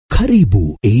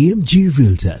Karibu AMG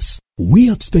Realtors. We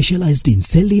have specialized in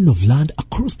selling of land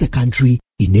across the country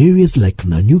in areas like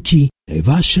Nanyuki,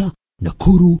 Naivasha,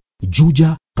 Nakuru,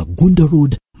 Juja, Kagunda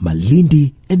Road,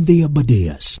 Malindi, and the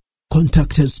Abadeas.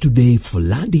 Contact us today for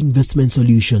land investment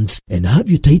solutions and have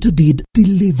your title deed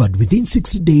delivered within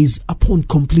 60 days upon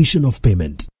completion of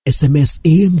payment. SMS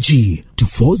AMG to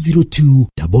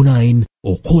 40299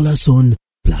 or call us on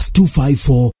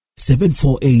 +254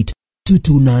 748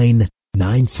 229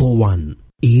 941.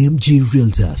 AMG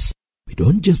Realtors. We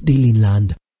don't just deal in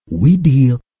land, we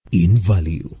deal in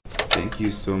value. Thank you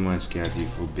so much, Kathy,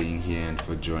 for being here and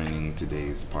for joining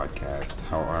today's podcast.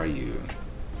 How are you?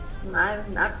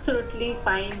 I'm absolutely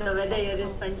fine. The weather here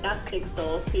is fantastic,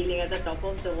 so feeling at the top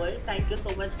of the world. Thank you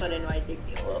so much for inviting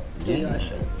me over.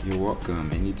 You're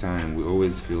welcome. Anytime. We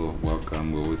always feel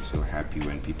welcome. We always feel happy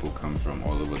when people come from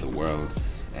all over the world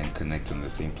and connect on the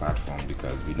same platform,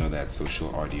 because we know that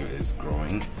social audio is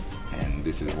growing, and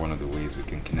this is one of the ways we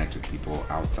can connect with people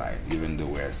outside. Even though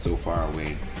we're so far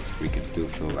away, we can still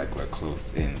feel like we're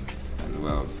close in as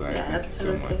well. So I thank you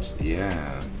so much.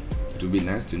 Yeah. It would be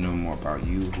nice to know more about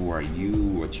you. Who are you?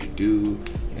 What you do?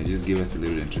 And just give us a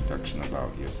little introduction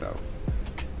about yourself.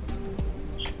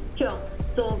 Sure.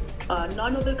 So,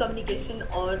 non-verbal communication,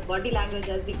 or body language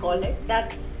as we call it,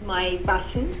 that's my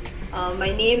passion.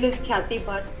 My name is Kathy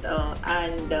Bhatt,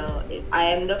 and I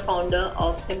am the founder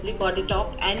of Simply Body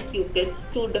Talk and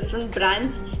QKids, two different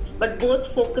brands, but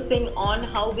both focusing on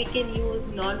how we can use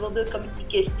non-verbal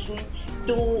communication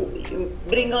to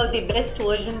bring out the best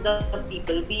versions of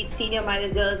people, be it senior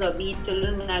managers or be it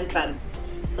children and parents.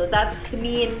 So that's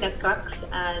me in the crux,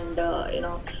 and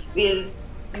we're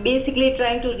basically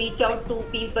trying to reach out to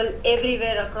people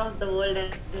everywhere across the world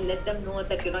and let them know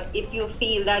that if you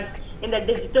feel that in the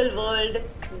digital world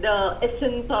the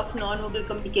essence of non-verbal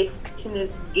communication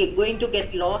is going to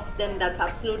get lost, then that's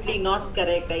absolutely not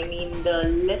correct. I mean, the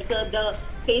lesser the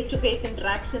face-to-face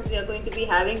interactions we are going to be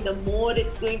having, the more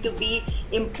it's going to be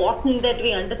important that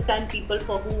we understand people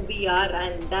for who we are,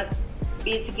 and that's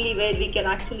basically where we can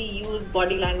actually use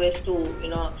body language to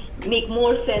make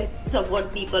more sense of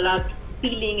what people are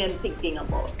feeling and thinking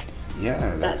about.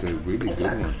 Yeah, that's a really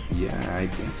good one. Yeah, I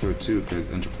think so too, because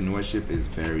entrepreneurship is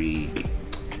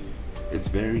it's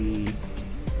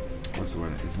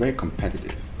very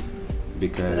competitive,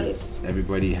 because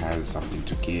everybody has something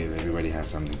to give, everybody has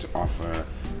something to offer,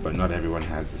 but not everyone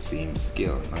has the same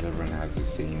skill, not everyone has the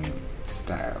same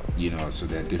style, so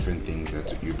there are different things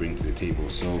that you bring to the table.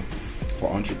 So for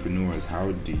entrepreneurs,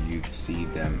 how do you see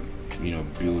them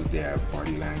build their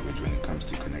body language when it comes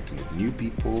to connecting with new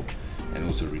people and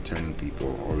also returning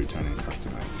people or returning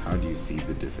customers? How do you see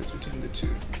the difference between the two?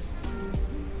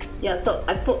 Yeah, so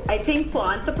I think for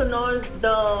entrepreneurs,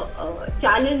 the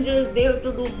challenge is they have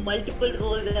to do multiple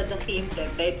roles at the same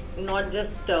time, right? Not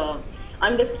just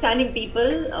understanding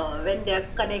people when they are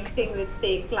connecting with,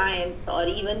 say, clients, or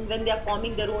even when they are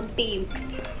forming their own teams.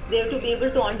 They have to be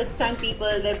able to understand people,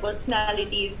 their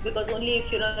personalities, because only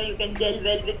if you can gel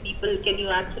well with people can you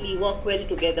actually work well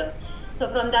together. So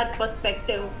from that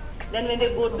perspective, then when they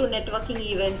go to networking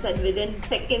events, and within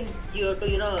seconds you have to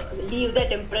leave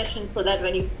that impression, so that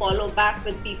when you follow back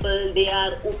with people, they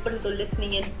are open to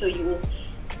listening in to you.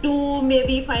 To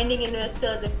maybe finding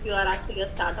investors if you are actually a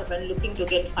startup and looking to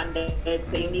get funded.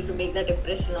 So you need to make that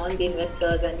impression on the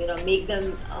investors and make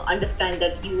them understand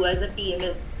that you as a team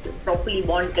is properly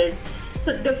bonded.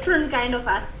 So different kind of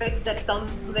aspects that come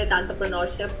with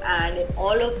entrepreneurship, and in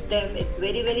all of them it's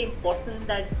very, very important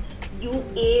that you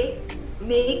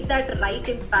make that right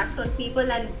impact on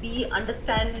people, and B,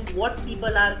 understand what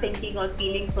people are thinking or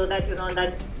feeling, so that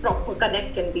that proper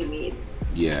connect can be made.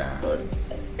 Yeah, so that's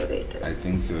the way it is. I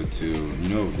think so too.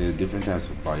 There are different types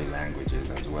of body languages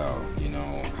as well.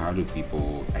 How do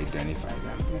people identify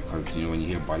them? Because when you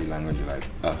hear body language, you're like,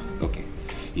 oh, okay,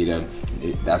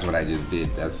 that's what I just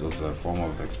did. That's also a form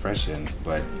of expression.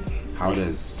 But how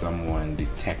does someone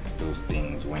detect those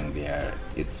things when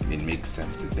it makes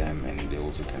sense to them and they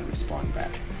also can respond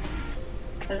back?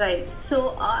 Right.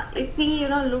 So if we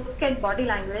look at body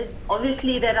language,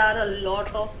 obviously there are a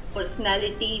lot of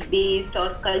personality based or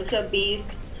culture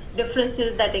based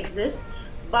differences that exist,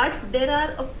 but there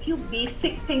are a few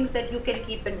basic things that you can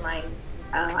keep in mind.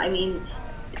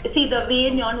 See, the way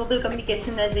non-verbal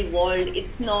communication has evolved,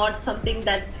 it's not something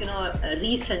that's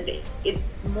recent.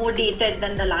 It's more dated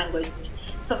than the language.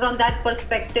 So from that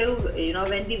perspective,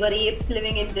 when we were apes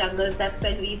living in jungles, that's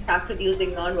when we started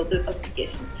using non-verbal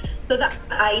communication. So the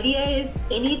idea is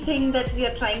anything that we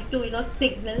are trying to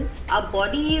signal, our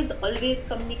body is always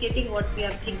communicating what we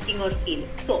are thinking or feeling.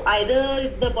 So either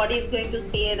the body is going to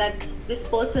say that this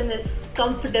person is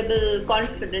comfortable,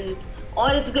 confident, or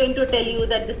it's going to tell you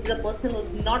that this is a person who's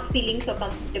not feeling so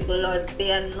comfortable, or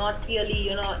they are not really,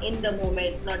 in the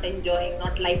moment, not enjoying,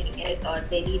 not liking it, or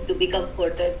they need to be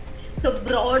comforted. So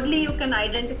broadly, you can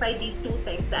identify these two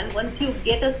things, and once you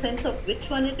get a sense of which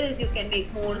one it is, you can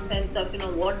make more sense of,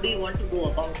 what do you want to do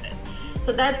about it.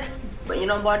 So that's,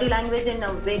 body language in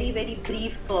a very, very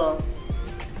brief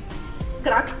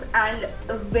crux. And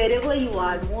wherever you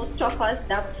are, most of us,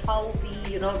 that's how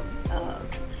we,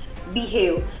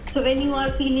 behave. So when you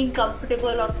are feeling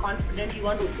comfortable or confident, you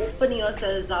want to open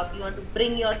yourselves up, you want to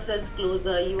bring yourselves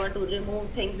closer, you want to remove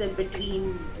things in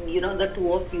between, the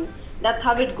two of you. That's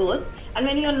how it goes. And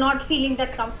when you're not feeling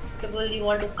that comfortable, you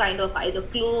want to kind of either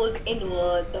close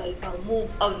inwards or move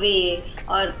away,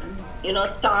 or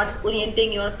start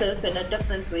orienting yourself in a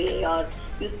different way, or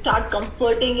you start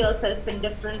comforting yourself in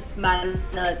different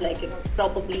manners, like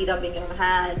probably rubbing your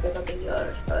hands or rubbing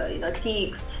your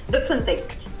cheeks, different things.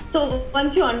 So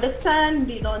once you understand,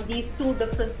 these two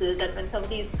differences, that when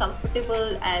somebody is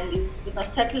comfortable and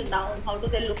settled down, how do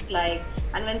they look like?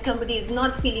 And when somebody is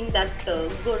not feeling that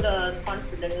good or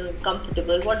confident or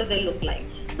comfortable, what do they look like?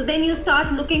 So then you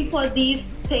start looking for these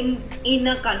things in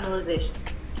a conversation.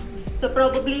 So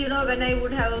probably, when I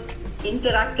would have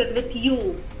interacted with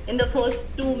you in the first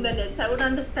 2 minutes, I would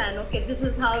understand, okay, this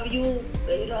is how you,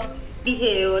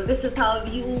 behave, or this is how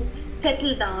you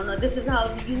settle down, or this is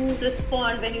how you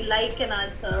respond when you like an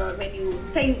answer, or when you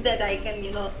think that I can,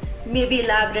 maybe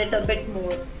elaborate a bit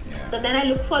more. Yeah. So then I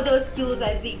look for those cues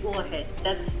as we go ahead.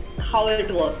 That's how it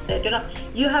works. That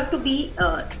you have to be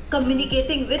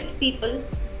communicating with people,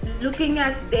 looking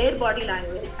at their body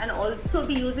language, and also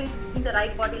be using the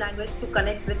right body language to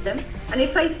connect with them. And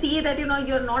if I see that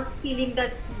you're not feeling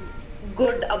that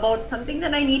good about something,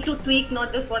 then I need to tweak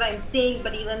not just what I'm saying,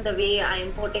 but even the way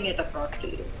I'm putting it across to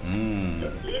you.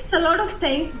 So it's a lot of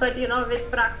things, but with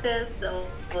practice,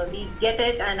 we get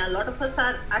it, and a lot of us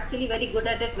are actually very good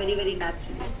at it, very, very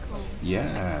naturally.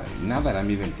 Yeah, now that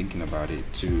I'm even thinking about it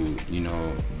too,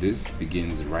 this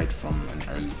begins right from an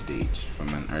early stage, from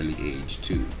an early age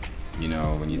too.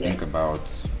 When you think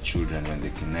about children, when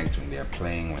they connect, when they're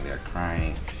playing, when they're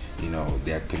crying,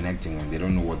 they're connecting and they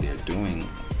don't know what they're doing,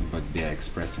 but they're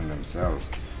expressing themselves.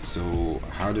 So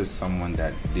how does someone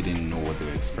that didn't know what they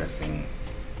were expressing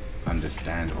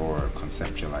understand or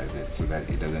conceptualize it, so that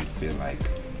it doesn't feel like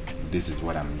this is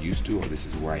what I'm used to, or this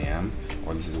is who I am,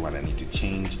 or this is what I need to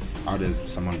change? How does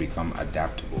someone become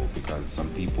adaptable? Because some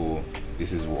people,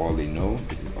 this is all they know,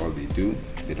 this is all they do,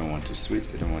 they don't want to switch,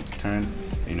 they don't want to turn.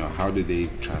 How do they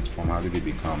transform? How do they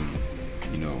become,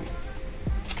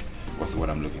 what's what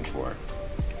I'm looking for?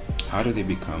 How do they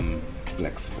become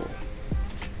flexible?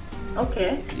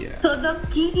 Okay. Yeah. So the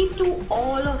key to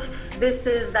all of this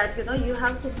is that you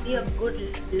have to be a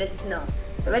good listener.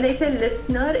 When I say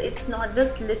listener, it's not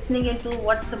just listening into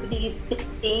what somebody is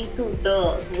saying through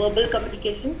the verbal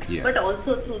communication, but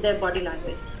also through their body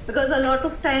language. Because a lot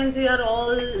of times we are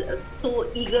all so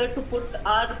eager to put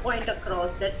our point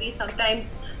across that we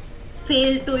sometimes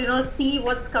fail to see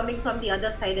what's coming from the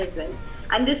other side as well.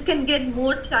 And this can get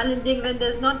more challenging when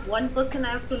there's not one person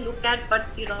I have to look at, but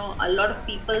a lot of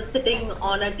people sitting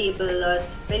on a table, or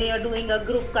when you're doing a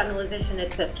group conversation,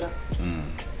 etc.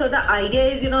 So the idea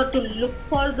is to look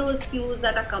for those cues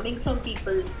that are coming from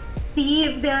people, see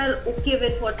if they are okay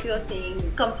with what you're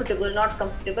saying, comfortable, not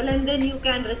comfortable, and then you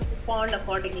can respond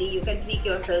accordingly, you can tweak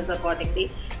yourselves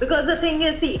accordingly. Because the thing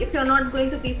is, see, if you're not going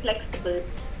to be flexible,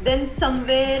 then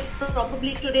somewhere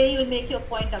probably today you'll make your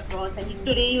point across, and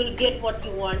today you'll get what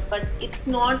you want, but it's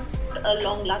not a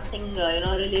long lasting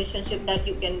relationship that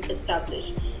you can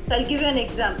establish. So I'll give you an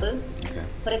example. Okay.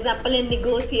 For example, in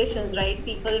negotiations, right,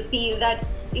 people feel that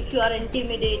if you are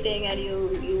intimidating and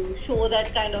you show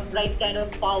that right kind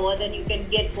of power, then you can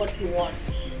get what you want.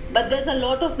 But there's a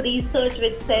lot of research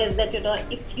which says that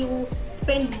if you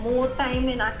spend more time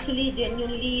in actually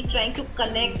genuinely trying to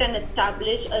connect and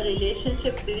establish a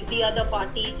relationship with the other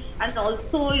party, and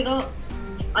also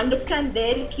understand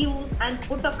their cues and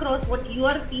put across what you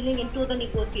are feeling into the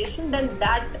negotiation, then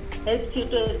that helps you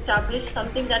to establish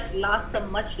something that lasts a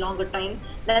much longer time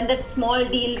than that small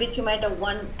deal which you might have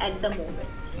won at the moment.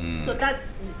 So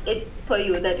that's it for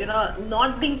you, that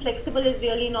not being flexible is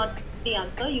really not the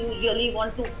answer. You really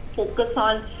want to focus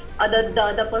on the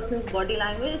other person's body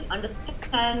language,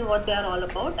 understand what they are all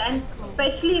about, and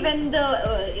especially when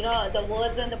the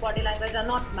words and the body language are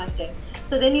not matching.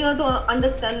 So then you have to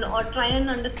understand, or try and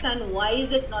understand, why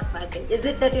is it not matching? Is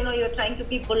it that you're trying to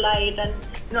be polite and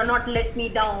not let me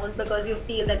down because you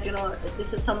feel that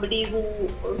this is somebody who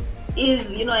is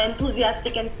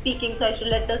enthusiastic and speaking, so I should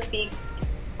let her speak?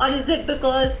 Or is it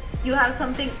because you have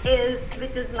something else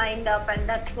which is lined up, and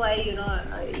that's why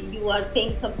you are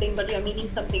saying something but you're meaning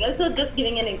something else. So just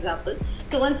giving an example.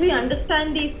 So once we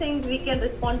understand these things, we can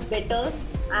respond better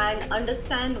and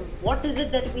understand what is it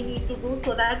that we need to do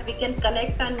so that we can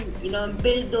connect and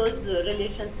build those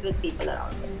relations with people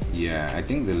around us. Yeah, I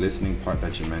think the listening part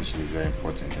that you mentioned is very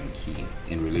important and key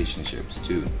in relationships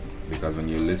too, because when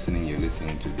you're listening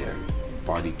to their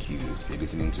body cues, you're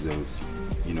listening to those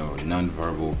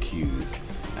non-verbal cues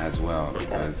as well,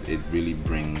 because it really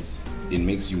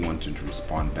makes you want to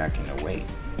respond back in a way.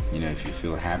 If you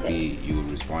feel happy, you will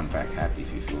respond back happy.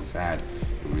 If you feel sad,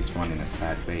 you respond in a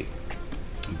sad way.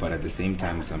 But at the same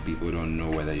time, some people don't know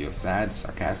whether you're sad,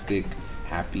 sarcastic,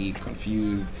 happy,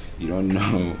 confused. You don't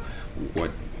know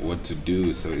what to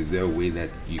do. So is there a way that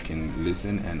you can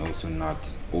listen and also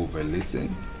not over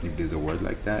listen, if there's a word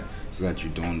like that, so that you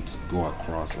don't go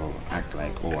across or act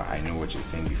like, oh, I know what you're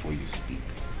saying before you speak?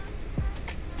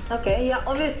 Okay, yeah,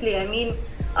 obviously. I mean,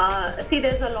 see,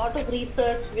 there's a lot of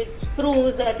research which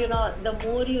proves that the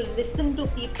more you listen to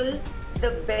people, the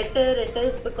better it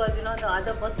is, because the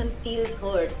other person feels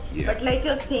heard. Yeah. But like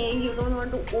you're saying, you don't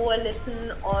want to over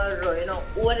listen or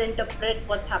over interpret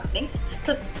what's happening.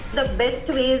 So the best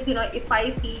way is, if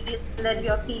I feel that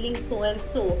you're feeling so and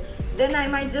so, then I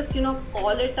might just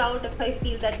call it out if I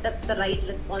feel that that's the right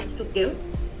response to give.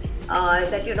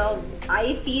 That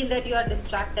I feel that you are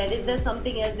distracted. Is there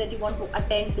something else that you want to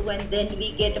attend to, and then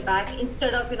we get back,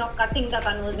 instead of cutting the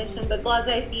conversation because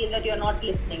I feel that you're not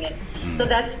listening in. So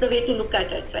that's the way to look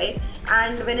at it, right?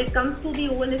 And when it comes to the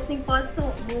over listening part,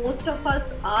 so most of us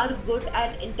are good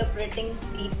at interpreting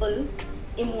people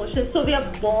emotions. So we are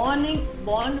born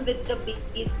with the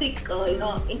basic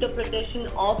interpretation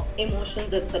of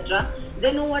emotions, etc.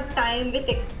 Then over time, with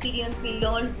experience, we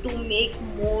learn to make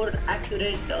more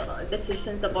accurate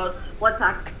decisions about what's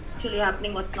actually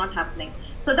happening, what's not happening.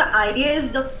 So the idea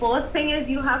is, the first thing is,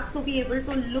 you have to be able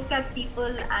to look at people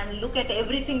and look at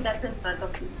everything that's in front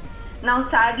of you. Now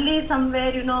sadly,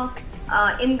 somewhere in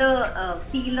the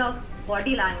field of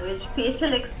body language,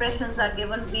 facial expressions are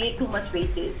given way too much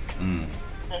weightage.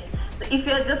 So if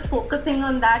you're just focusing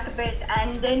on that bit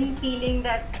and then feeling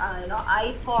that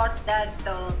I thought that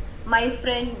my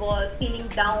friend was feeling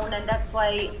down and that's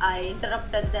why I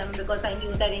interrupted them, because I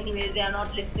knew that anyways they are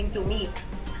not listening to me,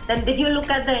 then did you look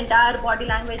at the entire body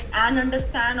language and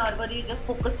understand, or were you just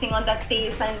focusing on that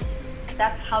face and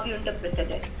that's how you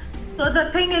interpreted it? So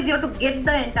the thing is, you have to get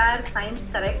the entire science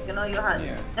correct.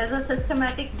 There's a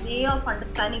systematic way of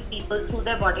understanding people through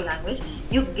their body language.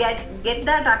 You get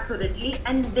that accurately,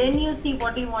 and then you see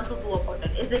what you want to do about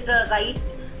it. Is it a right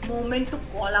moment to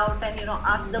call out and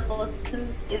ask the person?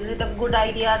 Is it a good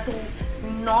idea to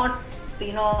not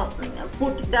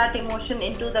put that emotion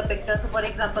into the picture? So for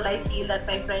example, I feel that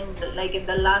my friend, like in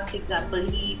the last example,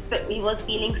 he was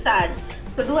feeling sad.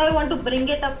 So do I want to bring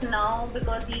it up now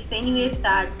because he's anyway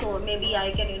sad? So maybe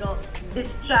I can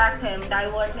distract him,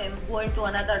 divert him, go into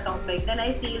another topic. Then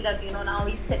I feel that now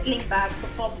he's settling back, so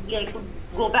probably I could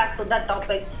go back to that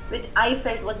topic which I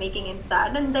felt was making him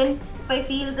sad. And then if I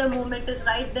feel the moment is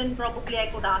right, then probably I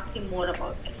could ask him more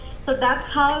about it. So that's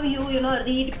how you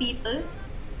read people,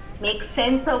 make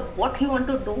sense of what you want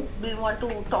to do. Do you want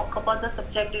to talk about the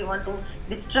subject? Do you want to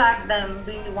distract them?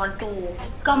 Do you want to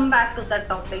come back to that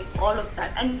topic? All of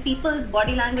that. And people's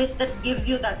body language, that gives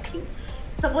you that cue.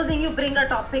 Supposing you bring a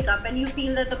topic up and you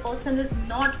feel that the person is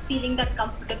not feeling that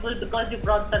comfortable because you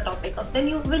brought the topic up, then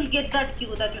you will get that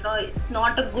cue that it's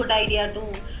not a good idea to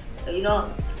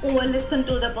over listen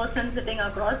to the person sitting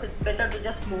across. It's better to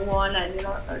just move on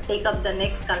and take up the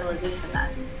next conversation,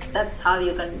 and that's how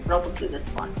you can probably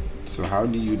respond. So how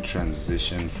do you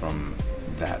transition from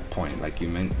that point? Like you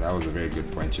meant, that was a very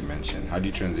good point you mentioned. How do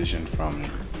you transition from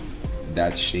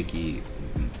that shaky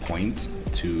point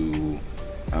to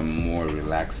a more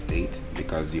relaxed state?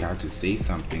 Because you have to say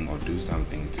something or do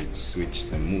something to switch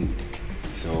the mood.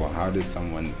 So how does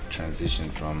someone transition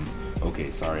from, okay,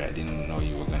 sorry, I didn't know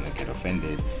you were going to get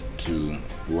offended, to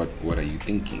what are you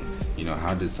thinking?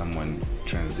 How does someone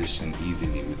transition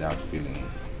easily without feeling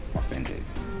offended?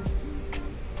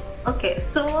 Okay,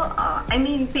 so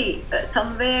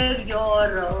somewhere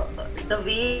the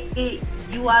way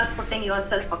you are putting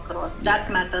yourself across,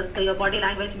 that matters. So your body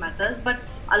language matters, but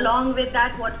along with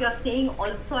that, what you're saying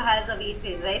also has a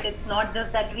weightage, right? It's not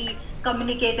just that we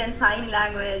communicate in sign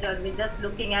language or we're just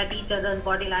looking at each other's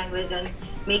body language and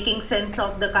making sense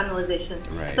of the conversation.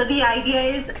 Right. So the idea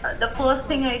is, the first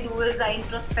thing I do is I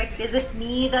introspect. Is it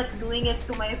me that's doing it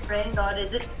to my friend, or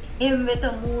is it him with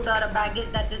a mood or a baggage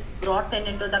that is brought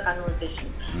into the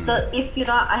conversation? So if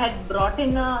I had brought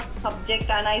in a subject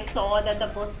and I saw that the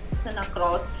person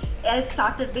across else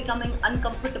started becoming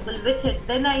uncomfortable with it,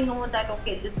 then I know that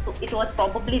okay, it was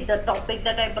probably the topic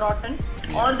that I brought in,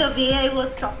 or the way I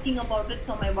was talking about it,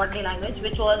 so my body language,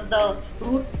 which was the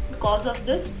root cause of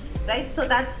this, right? So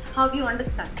that's how you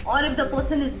understand. Or if the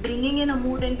person is bringing in a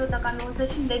mood into the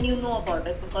conversation, then you know about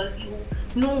it, because you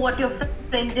know what your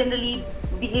friend generally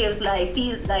behaves like,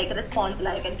 feels like, responds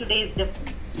like, and today is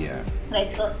different. Yeah.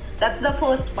 Right, so that's the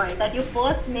first point, that you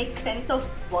first make sense of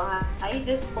why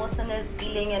this person is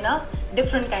feeling in a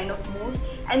different kind of mood,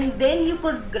 and then you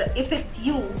could, if it's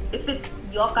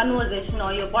your conversation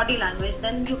or your body language,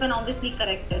 then you can obviously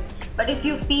correct it. But if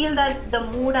you feel that the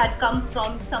mood had come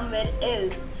from somewhere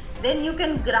else, then you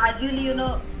can gradually,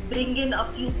 bring in a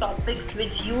few topics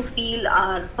which you feel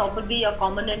are probably a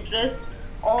common interest,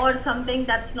 or something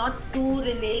that's not too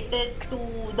related to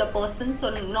the person,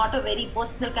 so not a very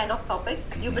personal kind of topic.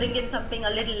 You bring in something a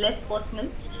little less personal,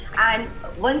 and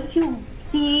once you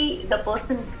see the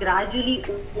person gradually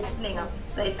opening up,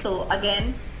 right? So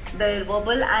again, the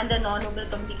verbal and the non-verbal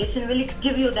communication will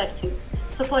give you that cue.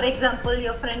 So for example,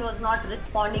 your friend was not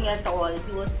responding at all.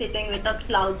 He was sitting with a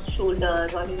slouched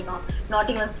shoulders, or not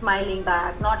even smiling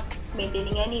back, not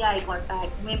maintaining any eye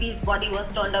contact. Maybe his body was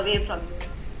turned away from you.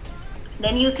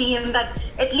 Then you see him that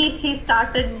at least he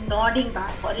started nodding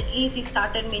back, or at least he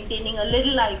started maintaining a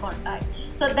little eye contact.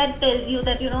 So that tells you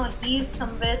that he's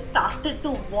somewhere started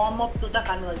to warm up to the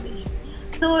conversation.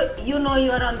 So you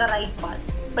are on the right path.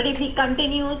 But if he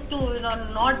continues to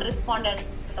not respond at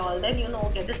all, then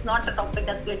okay, this is not a topic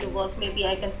that's going to work. Maybe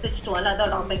I can switch to another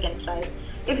topic and try.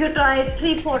 If you try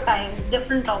 3-4 times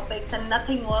different topics and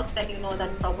nothing works, then you know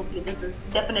that probably this is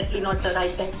definitely not the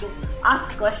right time to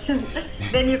ask questions.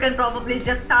 Then you can probably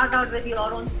just start out with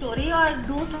your own story, or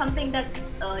do something that's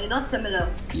similar.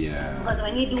 Yeah. Because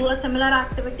when we do a similar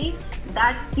activity,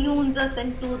 that tunes us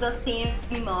into the same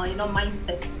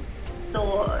mindset.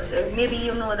 So maybe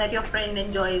that your friend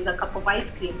enjoys a cup of ice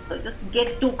cream. So just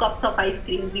get 2 cups of ice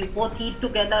creams. You both eat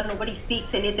together. Nobody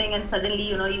speaks anything, and suddenly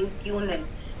you tune in,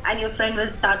 and your friend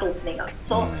will start opening up.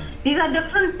 So these are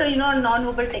different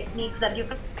non-verbal techniques that you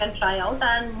can try out,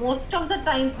 and most of the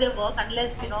times they work,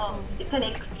 unless it's an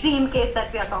extreme case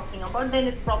that we are talking about. Then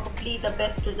it's probably the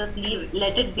best to just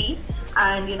let it be,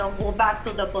 and go back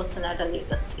to the person at a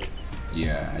later stage.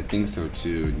 Yeah, I think so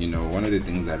too. One of the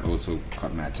things that also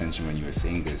caught my attention when you were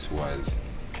saying this was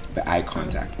the eye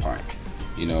contact part.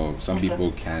 Some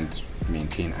people can't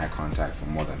maintain eye contact for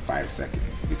more than 5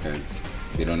 seconds because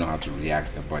they don't know how to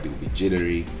react. Their body will be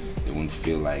jittery. They won't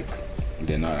feel like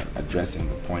they're not addressing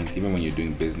the point. Even when you're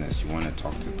doing business, you want to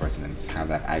talk to the person and have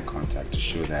that eye contact to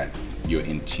show that you're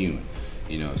in tune.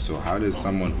 So how does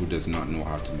someone who does not know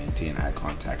how to maintain eye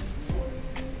contact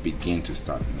begin to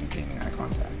start maintaining eye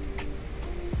contact?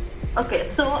 Okay,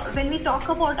 so when we talk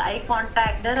about eye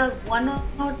contact, there are 1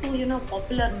 or 2,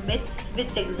 popular myths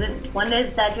which exist. One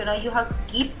is that, you have to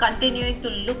keep continuing to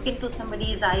look into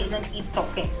somebody's eyes and keep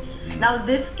talking. Now,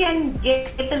 this can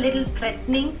get a little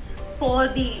threatening for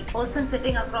the person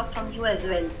sitting across from you as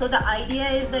well. So the idea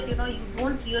is that, you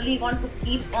don't really want to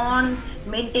keep on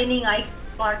maintaining eye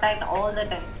contact all the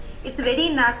time. It's very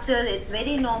natural, it's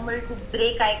very normal to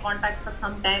break eye contact for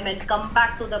some time and come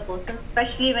back to the person,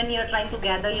 especially when you're trying to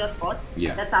gather your thoughts.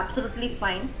 Yeah. That's absolutely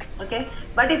fine. Okay.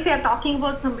 But if you're talking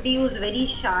about somebody who's very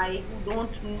shy, who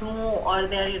don't know, or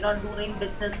they're doing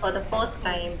business for the first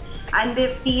time, and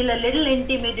they feel a little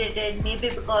intimidated, maybe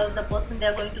because the person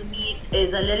they're going to meet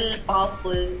is a little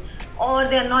powerful, or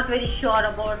they're not very sure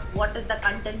about what is the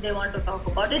content they want to talk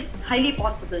about, it's highly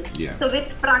possible. Yeah. So with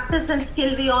practice and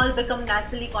skill, we all become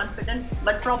naturally confident,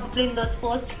 but probably in those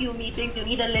first few meetings, you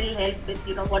need a little help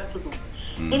with what to do.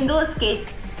 In those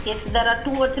cases, there are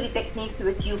 2 or 3 techniques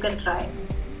which you can try.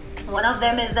 One of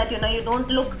them is that you don't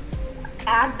look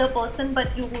at the person, but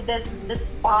there's this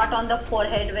part on the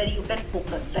forehead where you can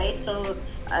focus, right? So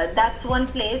that's one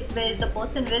place where the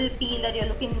person will feel that you're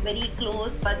looking very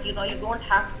close, but you don't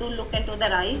have to look into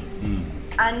their eyes.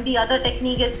 And the other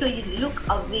technique is to look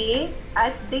away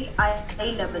at the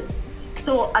eye level.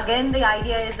 So again, the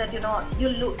idea is that you're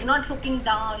not looking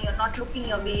down, you're not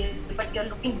looking away, but you're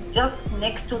looking just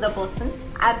next to the person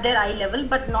at their eye level,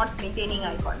 but not maintaining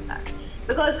eye contact.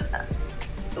 Because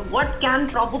what can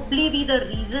probably be the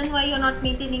reason why you're not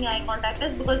maintaining eye contact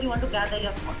is because you want to gather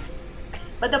your thoughts.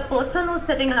 But the person who's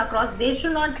sitting across, they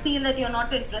should not feel that you're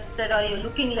not interested or you're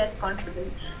looking less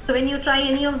confident. So when you try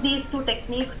any of these 2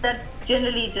 techniques, that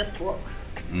generally just works.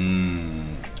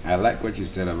 I like what you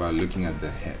said about looking at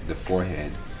the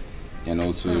forehead, and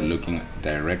also looking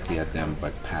directly at them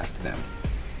but past them.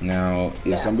 Now,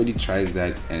 if somebody tries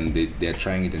that and they're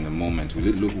trying it in the moment, will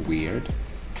it look weird,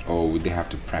 or would they have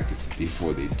to practice it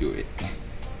before they do it?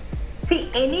 See,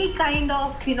 any kind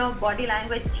of body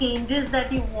language changes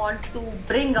that you want to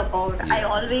bring about, Yeah. I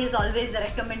always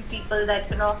recommend people that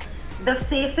the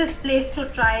safest place to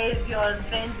try is your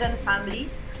friends and family.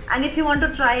 And if you want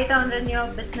to try it on in your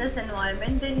business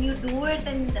environment, then you do it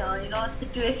in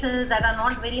situations that are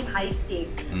not very high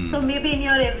stakes. So maybe in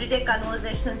your everyday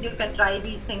conversations you can try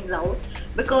these things out,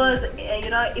 because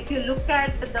if you look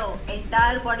at the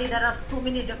entire body, there are so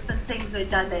many different things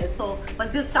which are there. So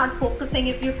once you start focusing,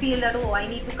 if you feel that, oh, I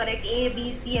need to correct A,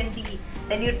 B, C and D,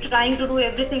 then you're trying to do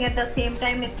everything at the same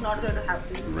time, it's not going to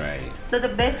happen. Right. So the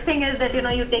best thing is that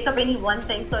you take up any one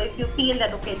thing. So if you feel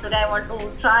that, okay, today I want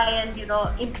to try and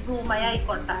improve my eye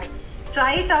contact,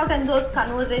 try it out in those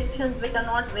conversations which are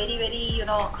not very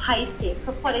high stakes.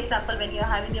 So for example, when you're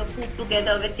having your food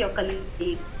together with your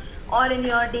colleagues, or in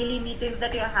your daily meetings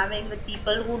that you're having with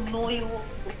people who know you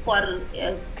for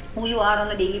who you are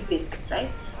on a daily basis, right?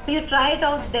 So you try it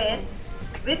out there.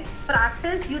 With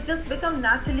practice, you just become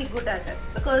naturally good at it,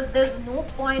 because there's no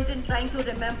point in trying to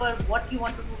remember what you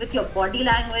want to do with your body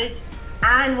language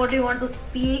and what do you want to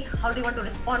speak, how do you want to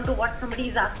respond to what somebody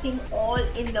is asking all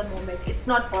in the moment. It's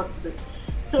not possible.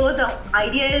 So the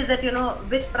idea is that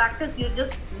with practice you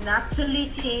just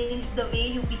naturally change the way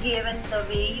you behave and the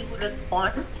way you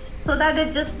respond, so that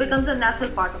it just becomes a natural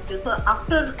part of you. So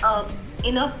after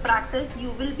enough practice,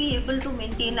 you will be able to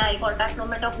maintain eye contact no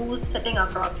matter who's sitting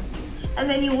across from you. And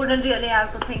then you wouldn't really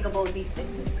have to think about these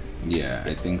techniques. Yeah,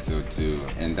 I think so too.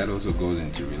 And that also goes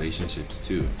into relationships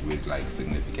too, with like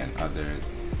significant others,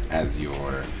 as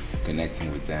you're connecting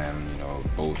with them,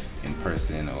 both in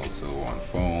person, also on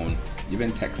phone,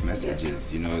 even text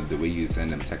messages. The way you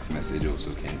send them text message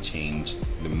also can change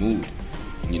the mood.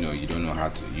 You don't know how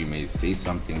to, you may say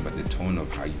something, but the tone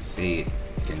of how you say it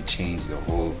can change the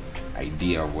whole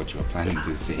idea of what you're planning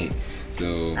to say.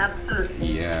 So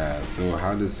Absolutely. yeah, so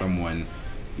how does someone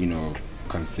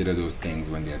consider those things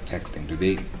when they're texting? Do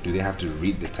they have to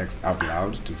read the text out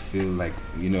loud to feel like,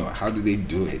 how do they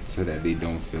do it so that they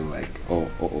don't feel like,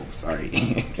 oh sorry?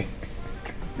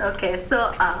 Okay,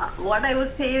 so what I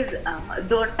would say is,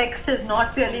 though text is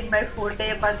not really my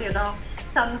forte, but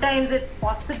sometimes it's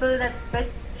possible that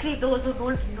especially those who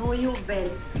don't know you well.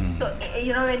 So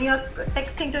when you're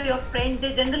texting to your friend,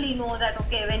 they generally know that,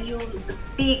 okay, when you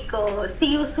speak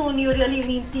see you soon, you really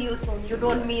mean see you soon. You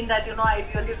don't mean that I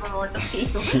really don't want to see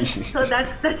you. So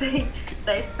that's the thing,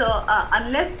 right? So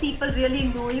unless people really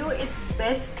know you, it's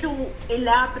best to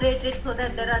elaborate it so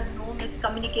that there are no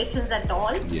miscommunications at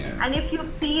all. Yeah. And if you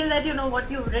feel that what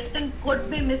you've written could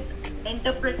be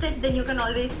misinterpreted, then you can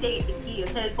always take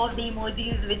help of the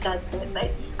emojis which are there,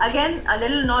 right? Again, a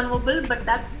little non-verbal, but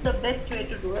that's the best way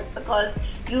to do it, because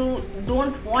you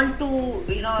don't want to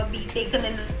be taken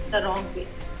in the wrong way.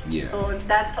 Yeah. So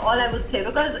that's all I would say,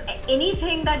 because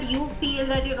anything that you feel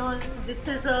that this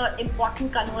is a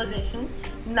important conversation,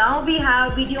 now we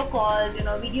have video calls,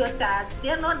 video chats. They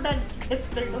are not that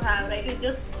difficult to have, right? You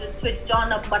just switch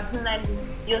on a button and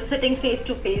you're sitting face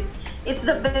to face. It's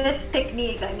the best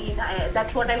technique. I mean,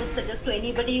 that's what I would suggest to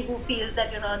anybody who feels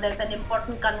that there's an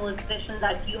important conversation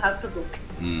that you have to do.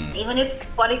 Even if,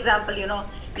 for example,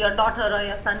 your daughter or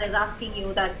your son is asking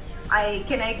you that,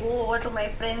 can I go over to my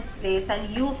friend's place,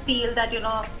 and you feel that you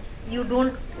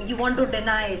want to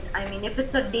deny it. I mean, if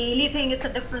it's a daily thing, it's a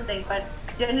different thing, but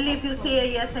generally if you say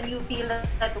a yes and you feel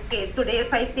that okay, today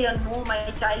if I say a no,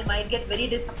 my child might get very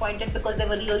disappointed because they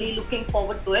were really looking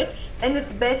forward to it, then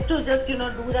it's best to just do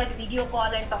that video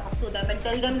call and talk to them and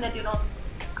tell them that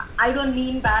I don't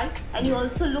mean bad. And you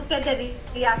also look at the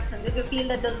reactions. If you feel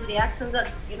that those reactions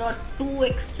are too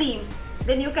extreme,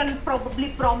 then you can probably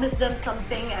promise them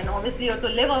something, and obviously you have to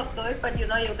live up to it, but you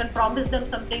can promise them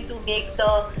something to make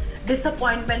the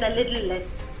disappointment a little less.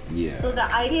 Yeah. So the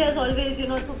idea is always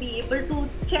to be able to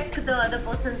check the other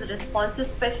person's response,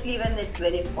 especially when it's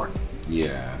very important.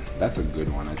 Yeah, that's a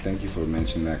good one. I thank you for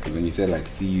mentioning that, because when you said like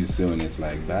see you soon, it's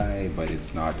like bye, but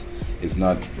it's not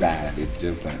bad. It's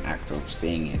just an act of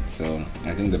saying it. So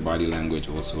I think the body language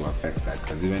also affects that,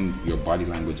 because even your body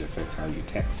language affects how you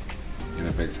text. It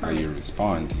affects how you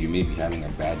respond. You may be having a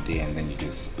bad day and then you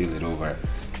just spill it over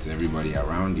to everybody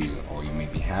around you, or you may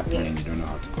be happy and you don't know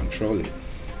how to control it.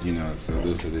 So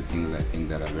those are the things I think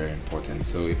that are very important.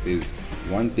 So if there's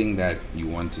one thing that you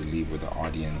want to leave with the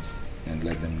audience and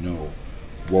let them know,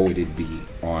 what would it be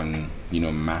on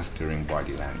mastering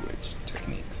body language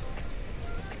techniques?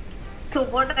 So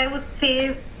what I would say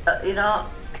is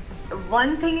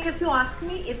one thing, if you ask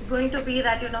me, it's going to be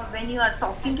that when you are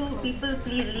talking to people,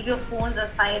 please leave your phones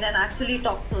aside and actually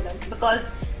talk to them, because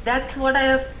that's what I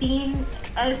have seen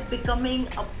as becoming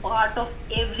a part of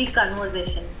every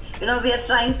conversation. We are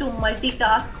trying to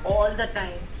multitask all the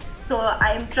time. So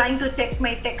I'm trying to check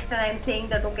my text and I'm saying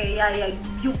that, okay, yeah,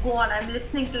 you go on, I'm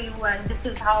listening to you and this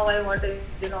is how I want to,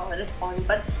 respond.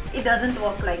 But it doesn't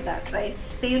work like that, right?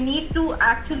 So you need to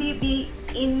actually be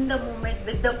in the moment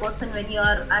with the person when you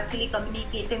are actually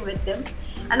communicating with them.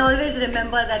 And always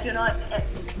remember that,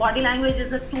 body language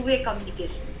is a two-way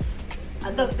communication.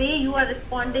 The way you are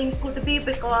responding could be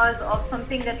because of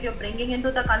something that you're bringing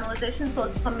into the conversation,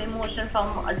 so some emotion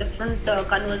from a different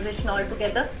conversation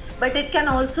altogether, but it can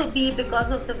also be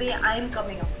because of the way I'm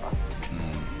coming across,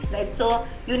 right? So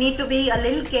you need to be a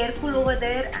little careful over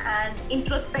there, and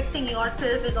introspecting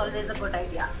yourself is always a good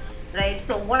idea, right?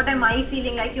 So what am I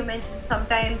feeling? Like you mentioned,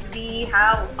 sometimes we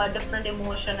have a different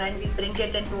emotion and we bring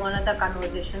it into another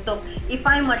conversation. So if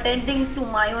I'm attending to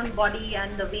my own body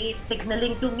and the way it's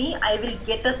signaling to me, I will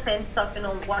get a sense of,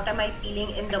 what am I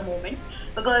feeling in the moment.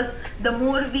 Because the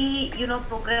more we,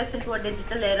 progress into a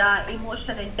digital era,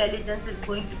 emotional intelligence is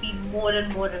going to be more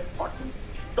and more important.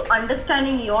 So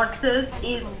understanding yourself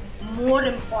is more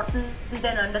important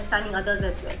than understanding others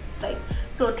as well, right?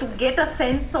 So to get a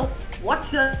sense of what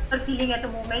you're feeling at a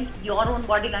moment, your own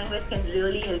body language can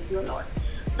really help you a lot.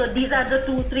 So these are the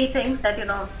 2-3 things that,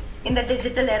 in the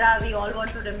digital era, we all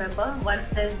want to remember. One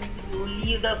is you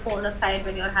leave the phone aside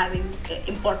when you're having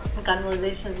important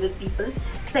conversations with people.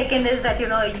 Second is that,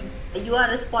 you are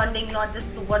responding not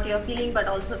just to what you're feeling, but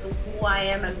also to who I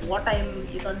am and what I'm,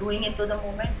 doing into the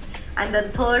moment. And the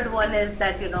third one is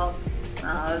that,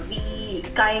 we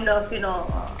kind of,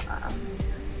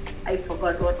 I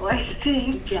forgot what I was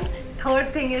saying. Yeah.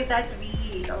 Third thing is that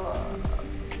we,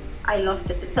 I lost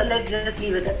it. So let's just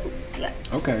leave it at 2. Yeah.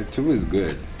 Okay, 2 is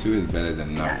good. 2 is better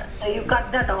than none. Yeah. So you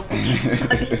cut that off.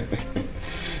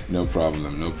 No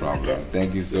problem. Okay.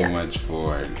 Thank you so much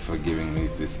for giving me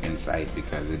this insight,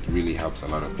 because it really helps a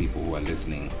lot of people who are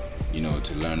listening,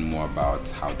 to learn more about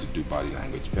how to do body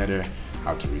language better,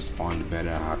 how to respond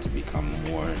better, how to become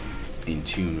more in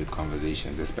tune with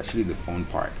conversations, especially the phone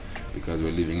part, because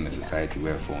we're living in a society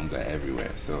where phones are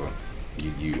everywhere. So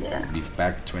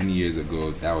back 20 years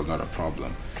ago, that was not a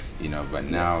problem, but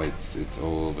now it's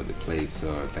all over the place.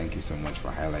 So thank you so much for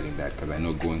highlighting that, because I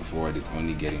know going forward it's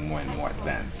only getting more and more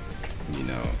advanced.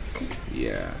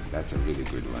 Yeah, that's a really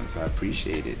good one. So I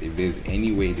appreciate it. If there's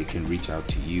any way they can reach out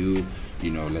to you,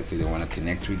 let's say they want to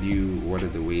connect with you, what are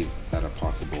the ways that are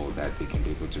possible that they can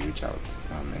be able to reach out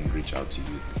and reach out to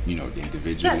you,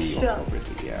 individually or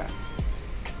corporately? Yeah.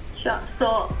 Sure.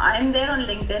 So I'm there on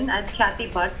LinkedIn as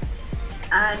Khyati Bhatt,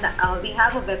 and we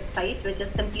have a website which is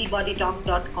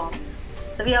simplybodytalk.com.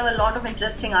 So we have a lot of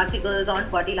interesting articles on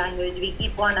body language. We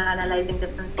keep on analyzing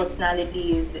different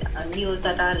personalities, news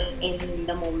that are in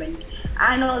the moment,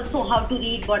 and also how to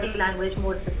read body language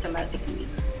more systematically.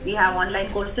 We have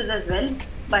online courses as well.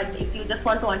 But if you just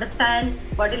want to understand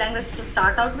body language to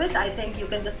start out with, I think you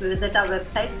can just visit our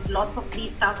website. Lots of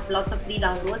free stuff, lots of free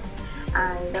downloads.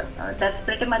 And that's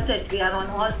pretty much it. We are on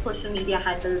all social media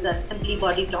handles as Simply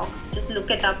Body Talk. Just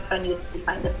look it up and you'll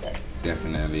find us there.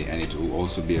 Definitely, and it will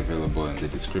also be available in the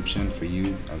description for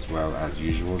you as well as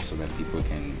usual, so that people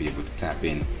can be able to tap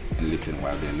in and listen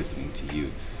while they're listening to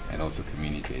you and also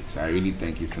communicate. So I really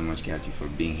thank you so much, Khyati, for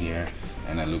being here,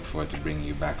 and I look forward to bringing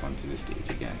you back onto the stage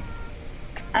again.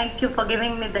 Thank you for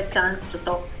giving me the chance to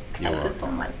talk. You're Thank welcome. you so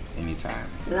much. Anytime.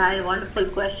 You had wonderful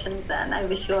questions, and I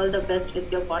wish you all the best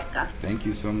with your podcast. Thank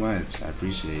you so much. I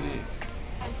appreciate it.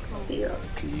 See you.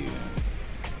 See you.